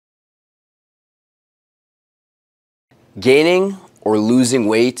Gaining or losing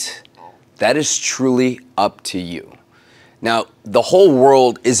weight, that is truly up to you. Now, the whole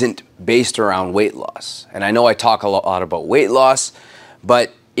world isn't based around weight loss. And I know I talk a lot about weight loss,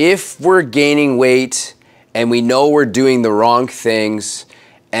 but if we're gaining weight and we know we're doing the wrong things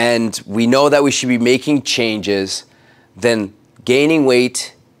and we know that we should be making changes, then gaining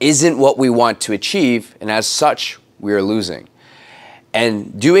weight isn't what we want to achieve, and as such, we are losing.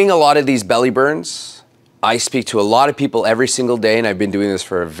 And doing a lot of these belly burns, I speak to a lot of people every single day, and I've been doing this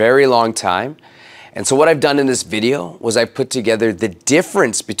for a very long time. And so what I've done in this video was I've put together the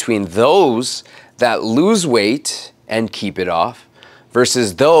difference between those that lose weight and keep it off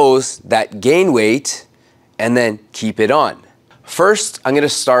versus those that gain weight and then keep it on. First, I'm gonna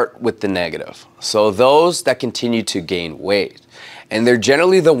start with the negative. So those that continue to gain weight, and they're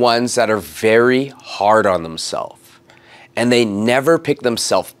generally the ones that are very hard on themselves and they never pick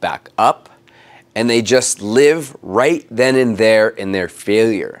themselves back up, and they just live right then and there in their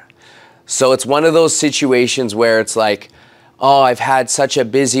failure. So it's one of those situations where it's like, oh, I've had such a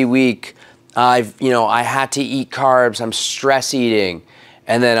busy week. I had to eat carbs. I'm stress eating.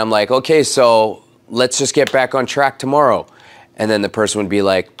 And then I'm like, okay, so let's just get back on track tomorrow. And then the person would be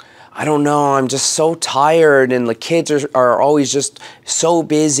like, I don't know, I'm just so tired, and the kids are always just so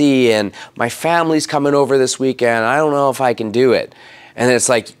busy, and my family's coming over this weekend. I don't know if I can do it. And then it's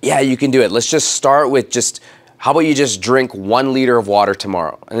like, yeah, you can do it. Let's just start with how about you just drink 1 liter of water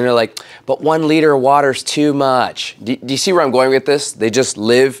tomorrow? And they're like, but 1 liter of water is too much. Do you see where I'm going with this? They just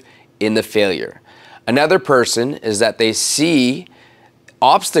live in the failure. Another person is that they see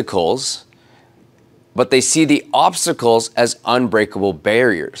obstacles, but they see the obstacles as unbreakable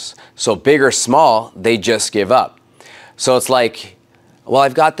barriers. So big or small, they just give up. So it's like, well,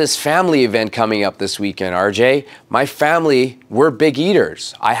 I've got this family event coming up this weekend, RJ. My family, we're big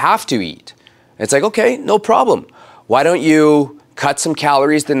eaters. I have to eat. It's like, okay, no problem. Why don't you cut some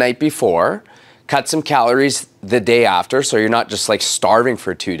calories the night before, cut some calories the day after, so you're not just like starving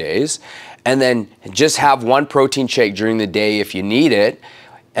for 2 days, and then just have 1 protein shake during the day if you need it,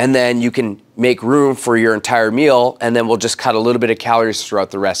 and then you can make room for your entire meal, and then we'll just cut a little bit of calories throughout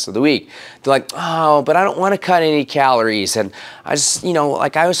the rest of the week. They're like, oh, but I don't want to cut any calories, and I just, I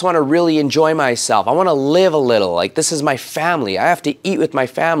just want to really enjoy myself. I want to live a little. Like, this is my family. I have to eat with my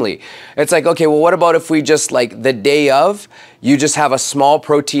family. It's like, okay, well, what about if we just, like, the day of, you just have a small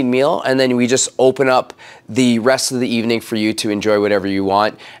protein meal, and then we just open up the rest of the evening for you to enjoy whatever you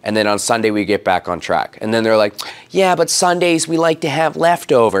want, and then on Sunday we get back on track. And then they're like, yeah, but Sundays we like to have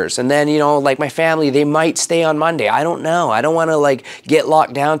leftovers, and then, like my family, they might stay on Monday. I don't know. I don't want to like get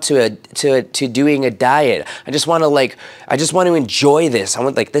locked down to doing a diet. I just want to enjoy this. I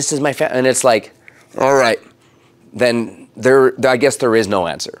want, like, this is my family. And it's like, all right, then I guess there is no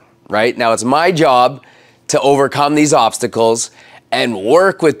answer, right? Now it's my job to overcome these obstacles and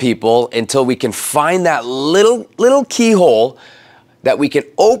work with people until we can find that little keyhole that we can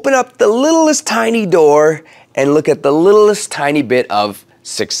open up the littlest tiny door and look at the littlest tiny bit of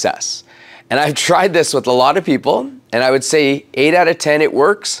success. And I've tried this with a lot of people, and I would say 8 out of 10 it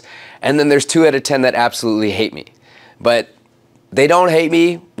works, and then there's 2 out of 10 that absolutely hate me. But they don't hate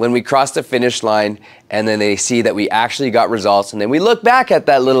me when we cross the finish line, and then they see that we actually got results, and then we look back at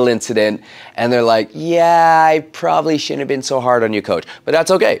that little incident, and they're like, yeah, I probably shouldn't have been so hard on you, coach. But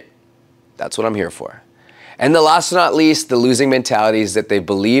that's okay. That's what I'm here for. And the last but not least, the losing mentality is that they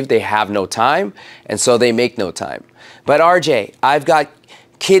believe they have no time, and so they make no time. But RJ, I've got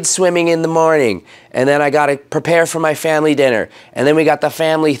kids swimming in the morning, and then I gotta prepare for my family dinner, and then we got the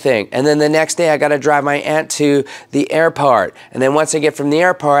family thing, and then the next day I gotta drive my aunt to the airport, and then once I get from the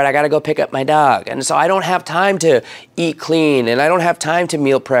airport I gotta go pick up my dog, and so I don't have time to eat clean, and I don't have time to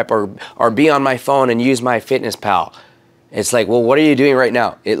meal prep or be on my phone and use my FitnessPal. It's like, well, what are you doing right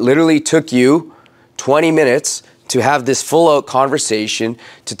now? It literally took you 20 minutes to have this full-out conversation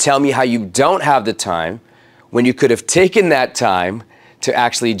to tell me how you don't have the time when you could have taken that time to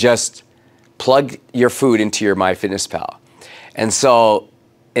actually just plug your food into your MyFitnessPal. And so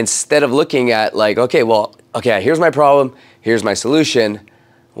instead of looking at like, okay, here's my problem, here's my solution,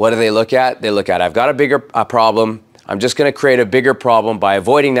 what do they look at? They look at, I've got a bigger problem, I'm just gonna create a bigger problem by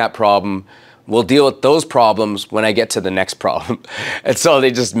avoiding that problem. We'll deal with those problems when I get to the next problem. And so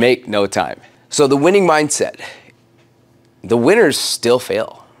they just make no time. So the winning mindset, the winners still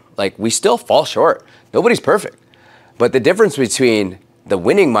fail. Like, we still fall short. Nobody's perfect. But the difference between the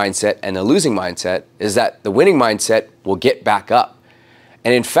winning mindset and the losing mindset is that the winning mindset will get back up.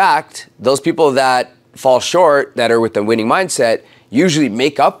 And in fact, those people that fall short, that are with the winning mindset, usually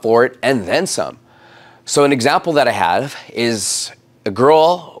make up for it and then some. So an example that I have is a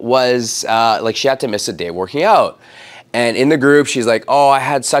girl was, she had to miss a day working out. And in the group, she's like, oh, I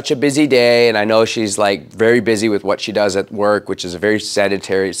had such a busy day. And I know she's like very busy with what she does at work, which is a very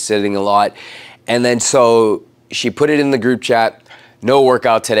sedentary, sitting a lot. And then so she put it in the group chat, no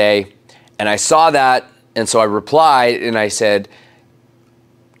workout today. And I saw that. And so I replied and I said,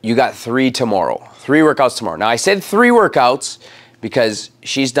 you got 3 tomorrow, 3 workouts tomorrow. Now I said 3 workouts because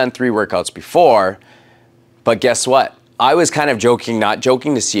she's done 3 workouts before. But guess what? I was kind of joking, not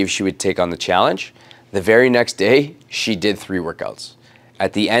joking, to see if she would take on the challenge. The very next day, she did 3 workouts.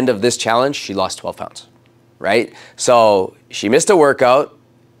 At the end of this challenge, she lost 12 pounds, right? So she missed a workout.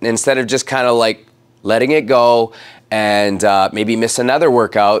 Instead of just kind of like letting it go and maybe miss another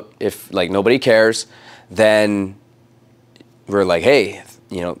workout if like nobody cares, then we're like, hey,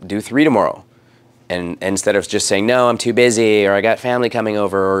 you know, do 3 tomorrow. And instead of just saying, no, I'm too busy, or I got family coming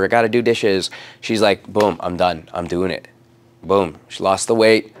over, or I got to do dishes, she's like, boom, I'm done. I'm doing it. Boom. She lost the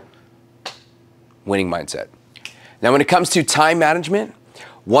weight. Winning mindset. Now, when it comes to time management,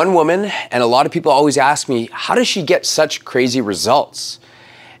 one woman, and a lot of people always ask me, how does she get such crazy results?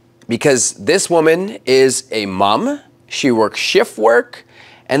 Because this woman is a mom, she works shift work,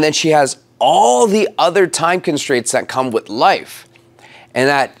 and then she has all the other time constraints that come with life. And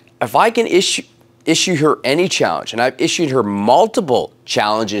that if I can issue her any challenge, and I've issued her multiple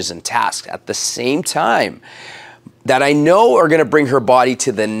challenges and tasks at the same time that I know are gonna bring her body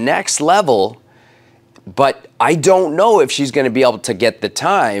to the next level, but I don't know if she's gonna be able to get the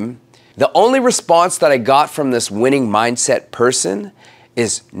time. The only response that I got from this winning mindset person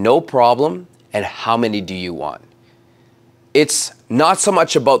is no problem, and how many do you want? It's not so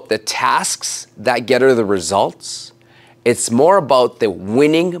much about the tasks that get her the results. It's more about the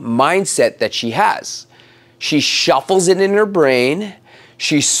winning mindset that she has. She shuffles it in her brain,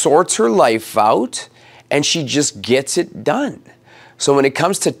 she sorts her life out, and she just gets it done. So when it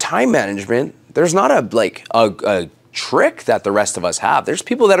comes to time management, there's not a trick that the rest of us have. There's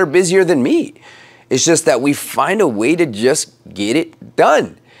people that are busier than me. It's just that we find a way to just get it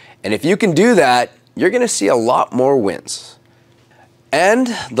done. And if you can do that, you're gonna see a lot more wins.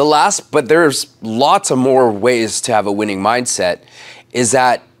 And the last, but there's lots of more ways to have a winning mindset, is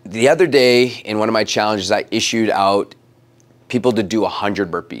that the other day in one of my challenges, I issued out people to do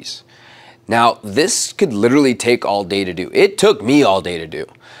 100 burpees. Now, this could literally take all day to do. It took me all day to do.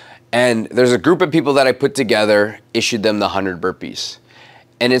 And there's a group of people that I put together, issued them the 100 burpees.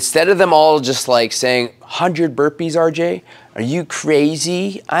 And instead of them all just like saying, 100 burpees, RJ? Are you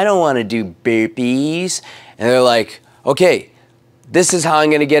crazy? I don't want to do burpees. And they're like, okay, this is how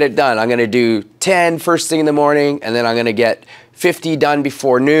I'm gonna get it done. I'm gonna do 10 first thing in the morning, and then I'm gonna get 50 done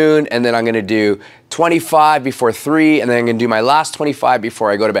before noon, and then I'm gonna do 25 before 3, and then I'm gonna do my last 25 before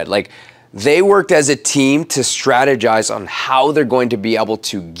I go to bed. Like, they worked as a team to strategize on how they're going to be able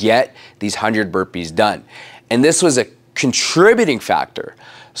to get these 100 burpees done. And this was a contributing factor.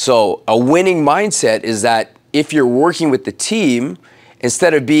 So a winning mindset is that if you're working with the team,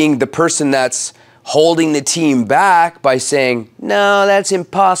 instead of being the person that's holding the team back by saying, no, that's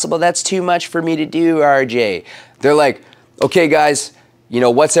impossible, that's too much for me to do, RJ. They're like, okay guys, you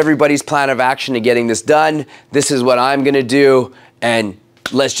know, what's everybody's plan of action to getting this done? This is what I'm gonna do, and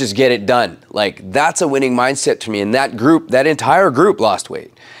let's just get it done. Like, that's a winning mindset to me. And that group, that entire group lost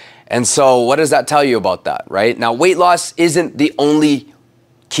weight. And so what does that tell you about that, right? Now, weight loss isn't the only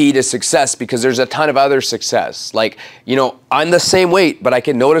key to success, because there's a ton of other success. Like, you know, I'm the same weight, but I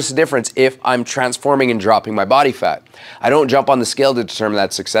can notice a difference if I'm transforming and dropping my body fat. I don't jump on the scale to determine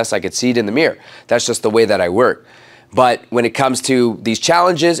that success. I could see it in the mirror. That's just the way that I work. But when it comes to these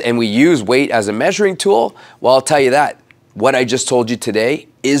challenges and we use weight as a measuring tool, well, I'll tell you that what I just told you today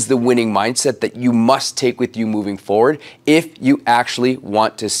is the winning mindset that you must take with you moving forward if you actually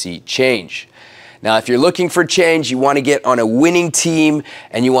want to see change. Now, if you're looking for change, you want to get on a winning team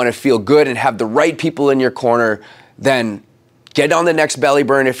and you want to feel good and have the right people in your corner, then get on the next belly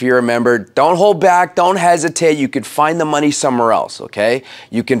burn if you're a member. Don't hold back, don't hesitate. You could find the money somewhere else, okay?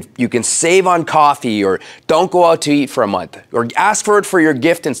 You can save on coffee, or don't go out to eat for a month, or ask for it for your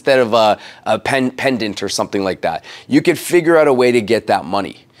gift instead of a pendant or something like that. You could figure out a way to get that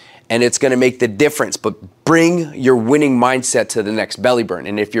money, and it's gonna make the difference. But bring your winning mindset to the next belly burn.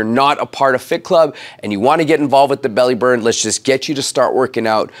 And if you're not a part of Fit Club and you wanna get involved with the belly burn, let's just get you to start working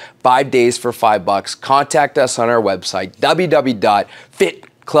out 5 days for $5. Contact us on our website,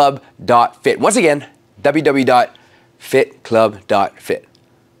 www.fitclub.fit. Once again, www.fitclub.fit.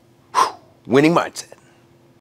 Winning mindset.